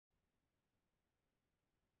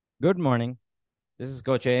Good morning. This is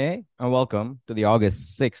Coach A, and welcome to the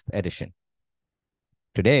August 6th edition.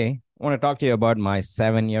 Today, I want to talk to you about my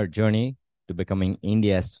 7-year journey to becoming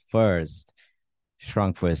India's first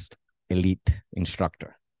StrongFirst Elite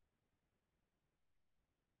Instructor.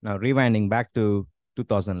 Now, rewinding back to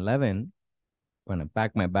 2011, when I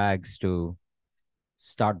packed my bags to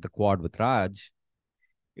start the quad with Raj,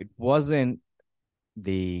 it wasn't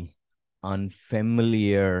the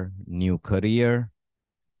unfamiliar new career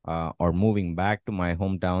or moving back to my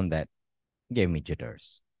hometown that gave me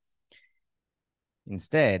jitters.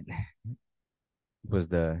 Instead, it was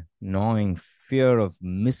the gnawing fear of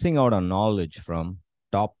missing out on knowledge from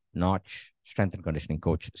top-notch strength and conditioning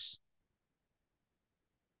coaches.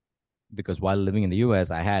 Because while living in the US,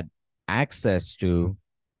 I had access to,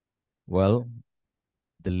 well,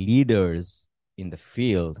 the leaders in the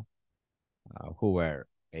field who were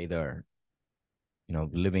either,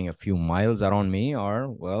 living a few miles around me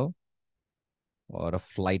or a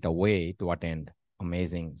flight away to attend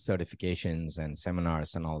amazing certifications and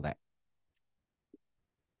seminars and all that.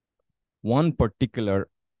 One particular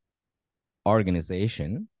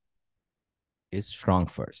organization is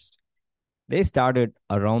StrongFirst. They started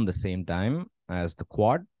around the same time as the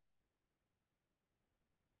quad,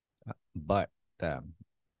 but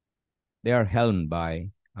they are helmed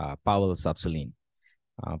by Pavel Satsulin.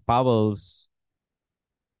 Pavel's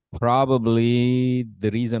probably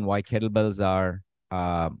the reason why kettlebells are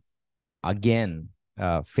again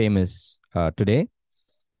famous today.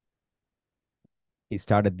 He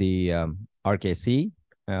started the RKC,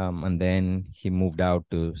 and then he moved out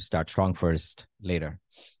to start StrongFirst later.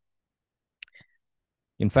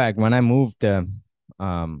 In fact, when I moved in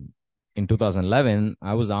 2011,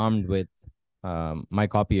 I was armed with my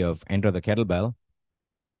copy of Enter the Kettlebell,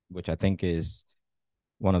 which I think is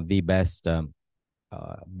one of the best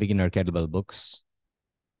beginner kettlebell books.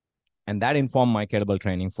 And that informed my kettlebell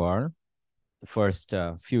training for the first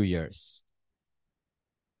few years.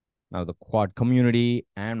 Now, the quad community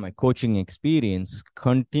and my coaching experience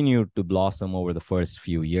continued to blossom over the first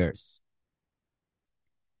few years.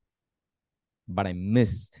 But I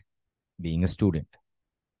missed being a student.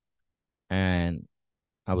 And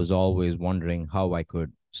I was always wondering how I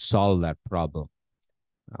could solve that problem.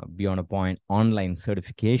 Beyond a point, online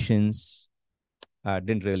certifications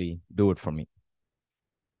didn't really do it for me.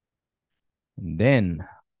 And then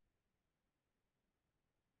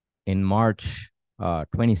in March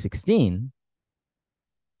 2016,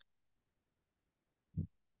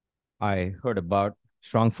 I heard about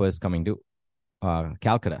StrongFirst coming to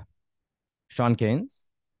Calcutta. Sean Keynes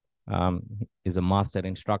is a master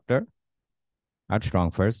instructor at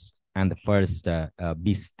StrongFirst and the first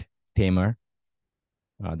beast tamer.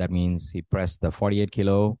 That means he pressed the 48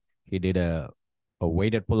 kilo. He did a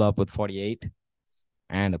weighted pull-up with 48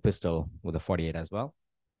 and a pistol with a 48 as well.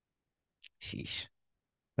 Sheesh,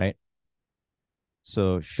 right?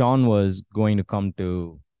 So Sean was going to come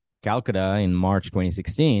to Calcutta in March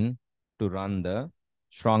 2016 to run the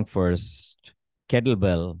StrongFirst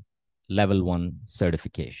Kettlebell Level 1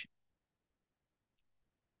 certification.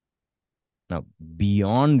 Now,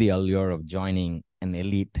 beyond the allure of joining an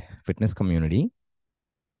elite fitness community,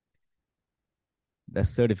 the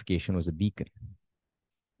certification was a beacon.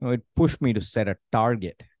 It pushed me to set a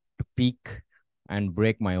target to peak and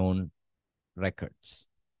break my own records.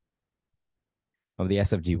 Now, the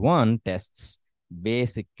SFG1 tests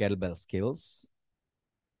basic kettlebell skills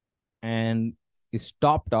and is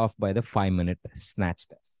topped off by the 5-minute snatch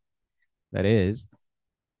test. That is,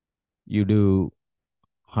 you do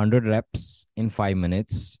 100 reps in 5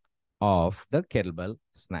 minutes of the kettlebell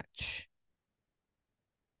snatch.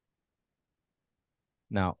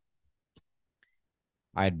 Now,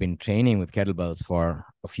 I had been training with kettlebells for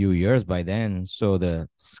a few years by then, so the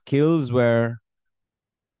skills were,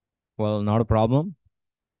 well, not a problem,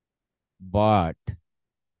 but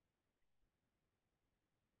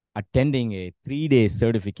attending a 3-day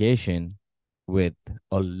certification with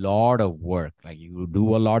a lot of work, like you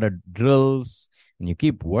do a lot of drills and you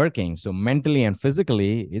keep working. So mentally and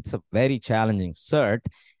physically, it's a very challenging cert,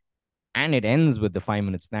 and it ends with the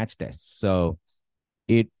 5-minute snatch test. So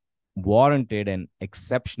it warranted an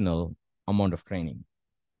exceptional amount of training.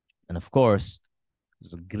 And of course,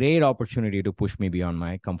 it's a great opportunity to push me beyond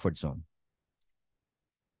my comfort zone.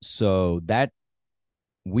 So that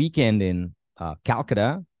weekend in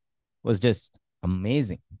Calcutta was just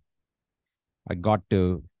amazing. I got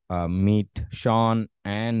to meet Sean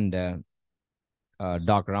and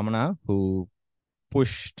Doc Ramana, who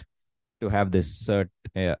pushed to have this cert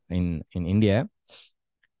in India.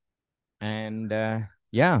 And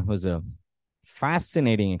it was a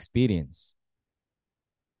fascinating experience.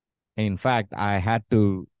 And in fact, I had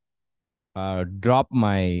to drop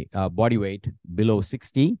my body weight below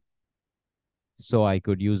 60 so I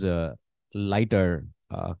could use a lighter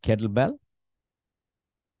kettlebell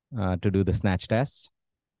to do the snatch test.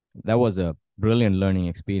 That was a brilliant learning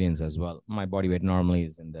experience as well. My body weight normally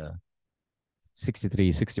is in the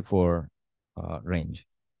 63, 64 range.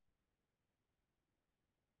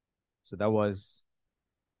 So that was,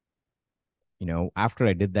 after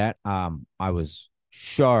I did that, I was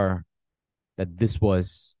sure that this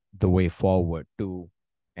was the way forward to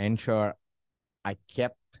ensure I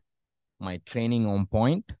kept my training on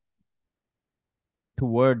point.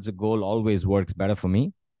 Towards a goal always works better for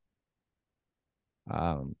me.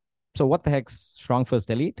 So what the heck's StrongFirst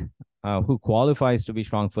Elite? Who qualifies to be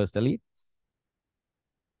StrongFirst Elite?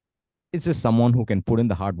 It's just someone who can put in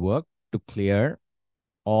the hard work to clear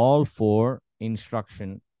all 4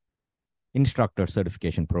 instructor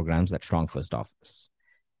certification programs that StrongFirst offers.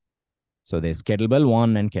 So there's kettlebell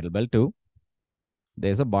 1 and kettlebell 2.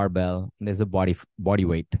 There's a barbell, there's a body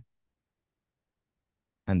weight.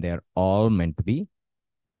 And they're all meant to be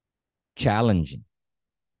challenging.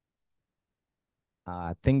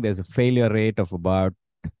 I think there's a failure rate of about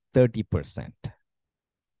 30%.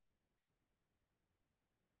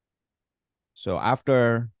 So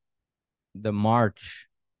after the March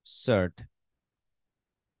cert,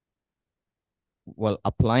 well,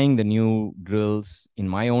 applying the new drills in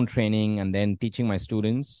my own training and then teaching my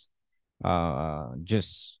students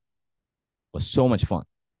just was so much fun.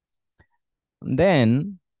 And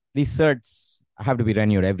then these certs have to be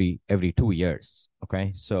renewed every 2 years.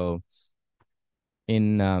 Okay, so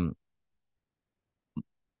in I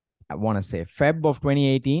want to say Feb of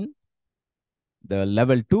 2018, the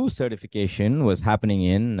level 2 certification was happening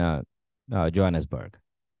in Johannesburg,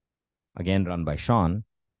 again run by Sean.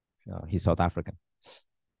 He's South African.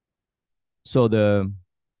 So the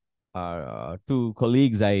 2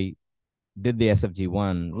 colleagues I did the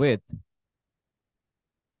SFG1 with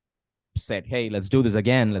said, "Hey, let's do this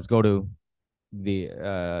again. Let's go do the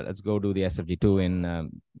SFG2 in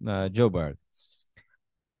Joburg."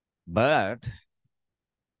 But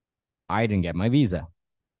I didn't get my visa,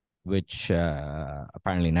 which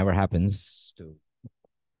apparently never happens to.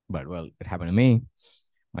 But well, it happened to me.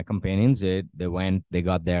 My companions did. They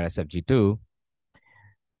got their SFG2,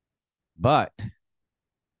 but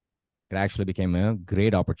it actually became a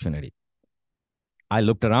great opportunity. I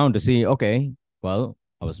looked around to see, okay, well,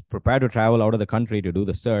 I was prepared to travel out of the country to do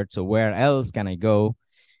the cert. So where else can I go?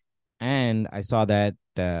 And I saw that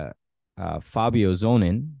Fabio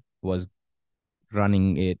Zonin was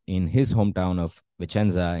running it in his hometown of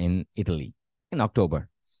Vicenza in Italy in October.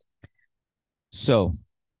 So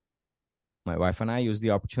my wife and I used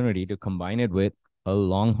the opportunity to combine it with a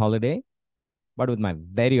long holiday, but with my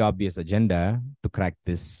very obvious agenda to crack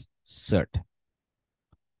this cert.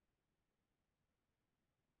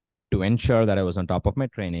 To ensure that I was on top of my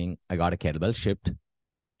training, I got a kettlebell shipped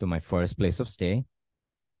to my first place of stay,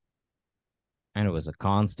 and it was a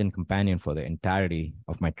constant companion for the entirety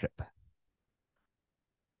of my trip.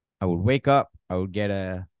 I would wake up, I would get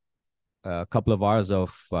a couple of hours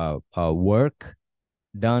of work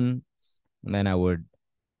done, and then I would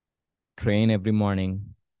train every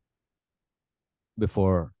morning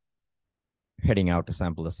before heading out to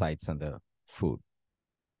sample the sites and the food.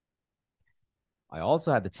 I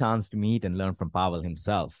also had the chance to meet and learn from Pavel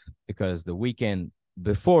himself, because the weekend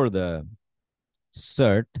before the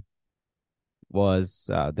cert was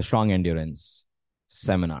the Strong Endurance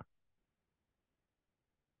seminar.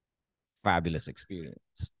 Fabulous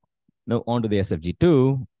experience. Now, on to the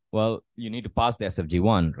SFG2. Well, you need to pass the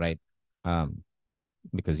SFG1, right?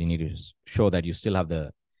 Because you need to show that you still have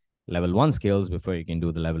the level 1 skills before you can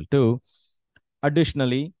do the level 2.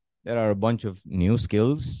 Additionally, there are a bunch of new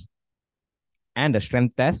skills and a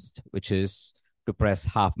strength test, which is to press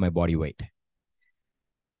half my body weight.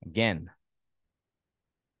 Again,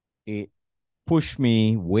 it pushed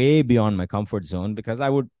me way beyond my comfort zone, because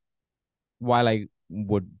while I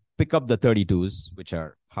would pick up the 32s, which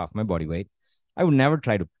are half my body weight, I would never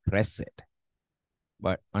try to press it.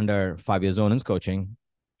 But under Fabio Zonin's coaching,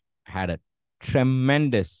 I had a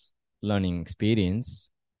tremendous learning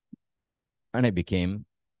experience, and I became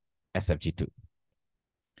SFG2.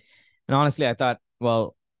 And honestly, I thought,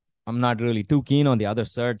 well, I'm not really too keen on the other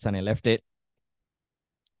certs, and I left it.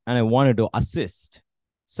 And I wanted to assist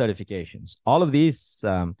certifications. All of these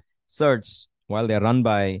certs, while they're run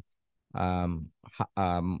by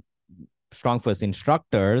StrongFirst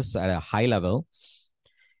instructors at a high level,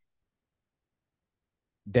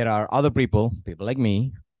 there are other people like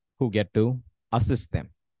me, who get to assist them.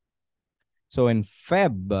 So in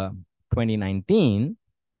Feb 2019,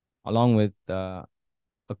 along with a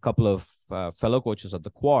couple of fellow coaches of the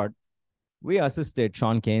quad, we assisted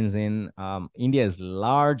Sean Keynes in India's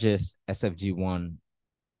largest SFG1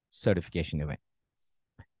 certification event.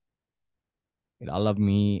 It allowed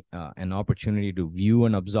me an opportunity to view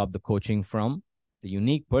and absorb the coaching from the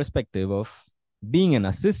unique perspective of being an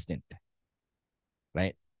assistant,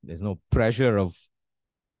 right? There's no pressure of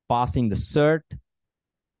passing the cert.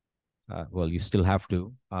 Well, you still have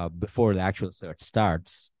to, before the actual cert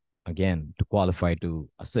starts, again, to qualify to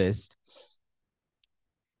assist.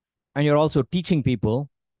 And you're also teaching people,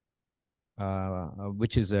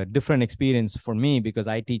 which is a different experience for me because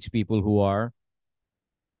I teach people who are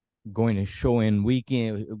going to show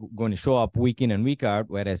up week in and week out,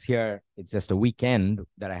 whereas here it's just a weekend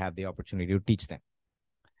that I have the opportunity to teach them.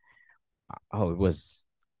 Oh, it was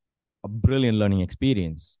a brilliant learning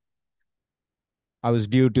experience. I was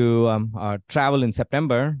due to travel in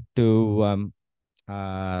September to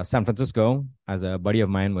San Francisco as a buddy of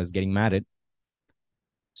mine was getting married.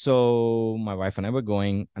 So my wife and I were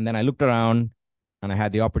going, and then I looked around and I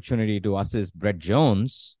had the opportunity to assist Brett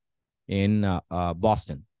Jones in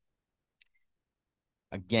Boston.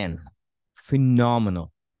 Again,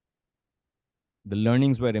 phenomenal. The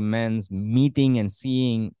learnings were immense, meeting and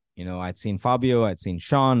seeing, I'd seen Fabio, I'd seen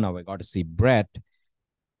Sean, now I got to see Brett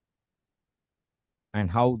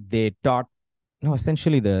and how they taught,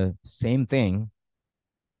 essentially the same thing,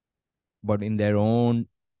 but in their own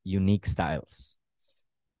unique styles.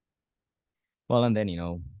 Well, and then,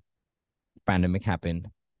 the pandemic happened.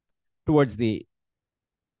 Towards the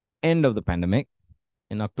end of the pandemic,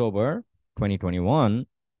 in October 2021,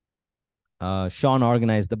 Sean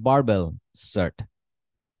organized the barbell cert.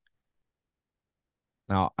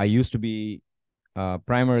 Now, I used to be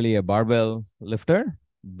primarily a barbell lifter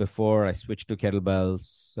before I switched to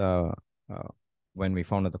kettlebells when we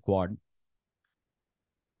founded the quad.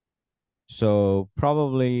 So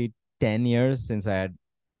probably 10 years since I had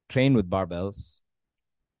trained with barbells.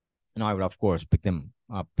 I would, of course, pick them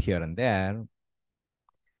up here and there.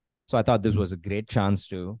 So I thought this was a great chance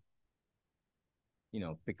to,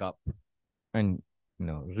 pick up and,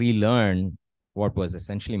 relearn what was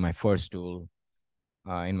essentially my first tool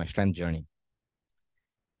in my strength journey.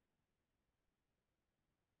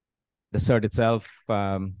 The cert itself,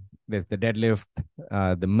 there's the deadlift,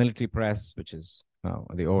 the military press, which is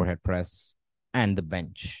the overhead press, and the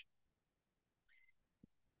bench.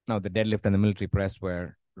 Now, the deadlift and the military press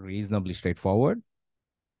were reasonably straightforward,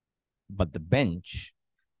 but the bench,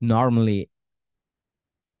 normally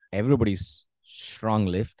everybody's strong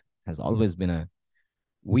lift, has always been a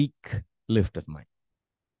weak lift of mine.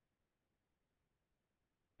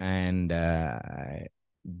 And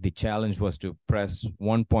the challenge was to press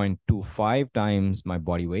 1.25 times my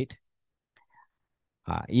body weight.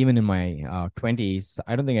 Even in my 20s,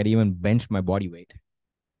 I don't think I'd even benched my body weight.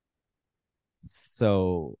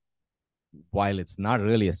 So while it's not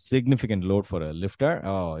really a significant load for a lifter,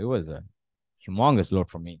 it was a humongous load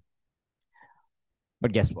for me.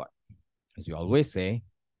 But guess what? As you always say,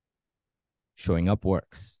 showing up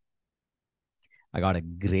works. I got a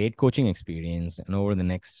great coaching experience, and over the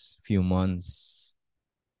next few months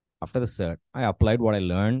after the cert, I applied what I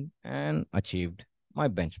learned and achieved my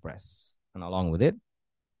bench press. And along with it,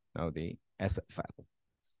 the SFL.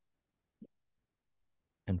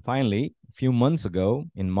 And finally, a few months ago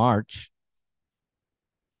in March,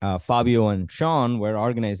 Fabio and Sean were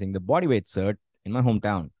organizing the bodyweight cert in my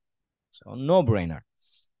hometown. So no brainer.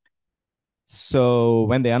 So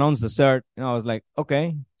when they announced the cert, I was like,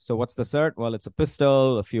 okay, so what's the cert? Well, it's a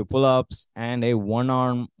pistol, a few pull-ups, and a one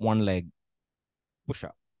arm, one leg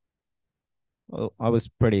push-up. Well, I was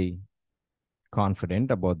pretty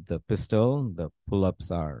confident about the pistol. The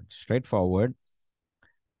pull-ups are straightforward,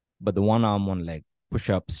 but the one arm, one leg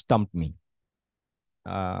push-up stumped me.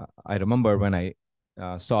 I remember when I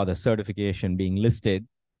saw the certification being listed,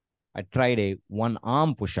 I tried a one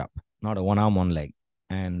arm push-up, not a one arm, one leg.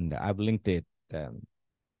 And I've linked it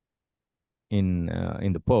in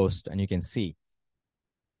the post, and you can see.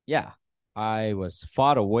 Yeah, I was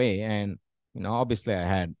far away, and obviously I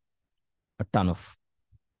had a ton of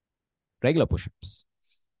regular push-ups.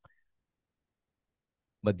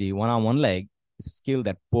 But the one arm, one leg is a skill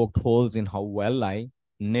that poked holes in how well I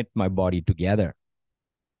knit my body together.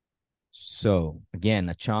 So again,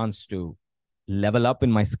 a chance to level up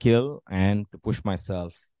in my skill and to push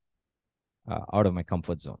myself out of my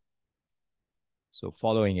comfort zone. So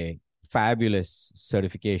following a fabulous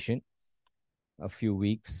certification, a few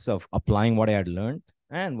weeks of applying what I had learned,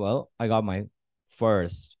 and well, I got my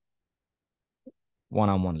first one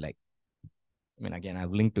arm, one leg. Again,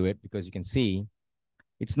 I've linked to it because you can see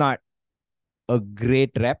it's not a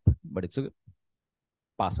great rep, but it's a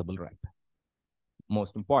passable rep.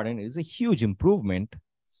 Most important, it is a huge improvement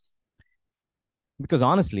because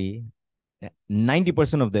honestly,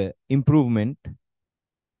 90% of the improvement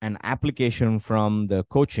and application from the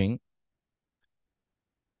coaching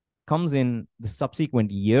comes in the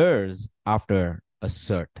subsequent years after a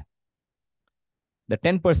cert. The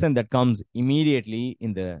 10% that comes immediately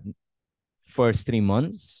in the first 3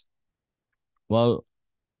 months, well,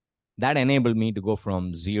 that enabled me to go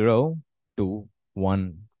from 0 to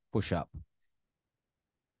 1 push up.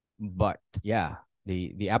 But yeah,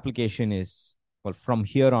 the application is, well, from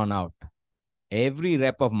here on out, every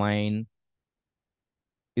rep of mine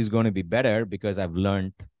is going to be better because I've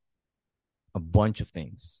learned a bunch of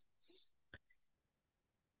things.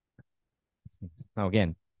 Now,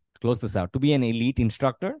 again, to close this out, to be an elite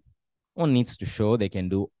instructor, one needs to show they can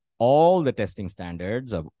do all the testing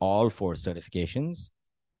standards of all 4 certifications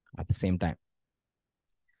at the same time.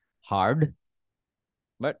 Hard,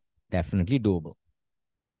 but definitely doable.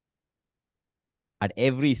 At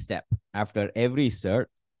every step, after every cert,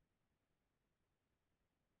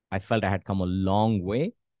 I felt I had come a long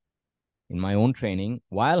way in my own training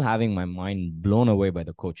while having my mind blown away by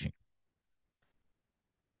the coaching.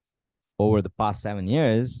 Over the past 7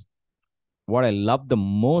 years, what I love the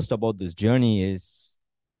most about this journey is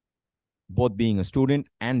both being a student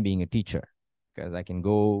and being a teacher, because I can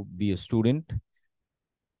go be a student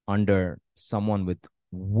under someone with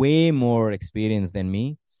way more experience than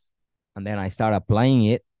me, and then I start applying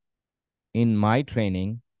it in my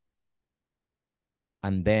training,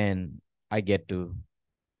 and then I get to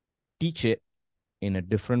teach it in a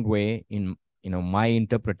different way, in my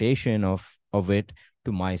interpretation of it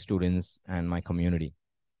to my students and my community,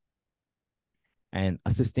 and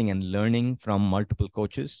assisting and learning from multiple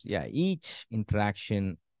coaches. Yeah, each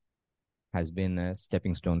interaction has been a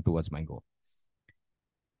stepping stone towards my goal.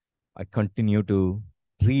 I continue to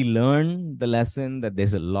relearn the lesson that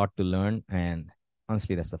there's a lot to learn, and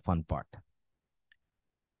honestly, that's the fun part.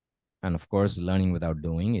 And of course, learning without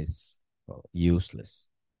doing is, well, useless.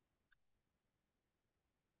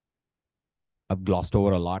 I've glossed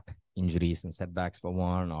over a lot, injuries and setbacks for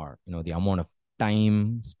one, or the amount of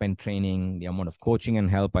time spent training, the amount of coaching and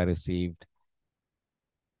help I received.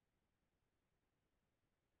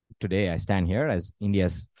 Today, I stand here as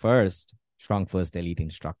India's first StrongFirst Elite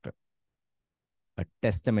Instructor, a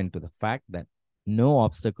testament to the fact that no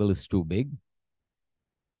obstacle is too big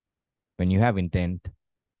when you have intent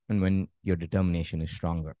and when your determination is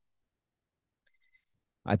stronger.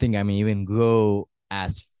 I think I may even go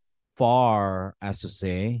as far as to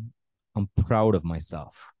say I'm proud of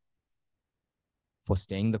myself for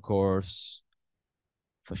staying the course,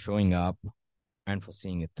 for showing up, and for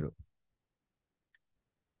seeing it through.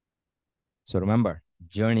 So remember,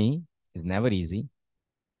 journey is never easy,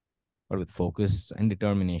 but with focus and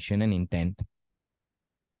determination and intent,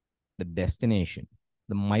 the destination,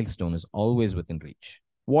 the milestone is always within reach.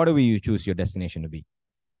 Whatever you choose your destination to be,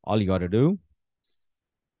 all you got to do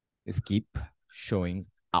is keep showing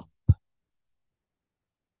up.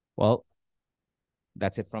 Well,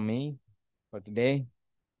 that's it from me for today.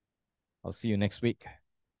 I'll see you next week.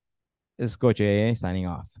 This is Coach AA signing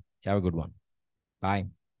off. You have a good one. Bye.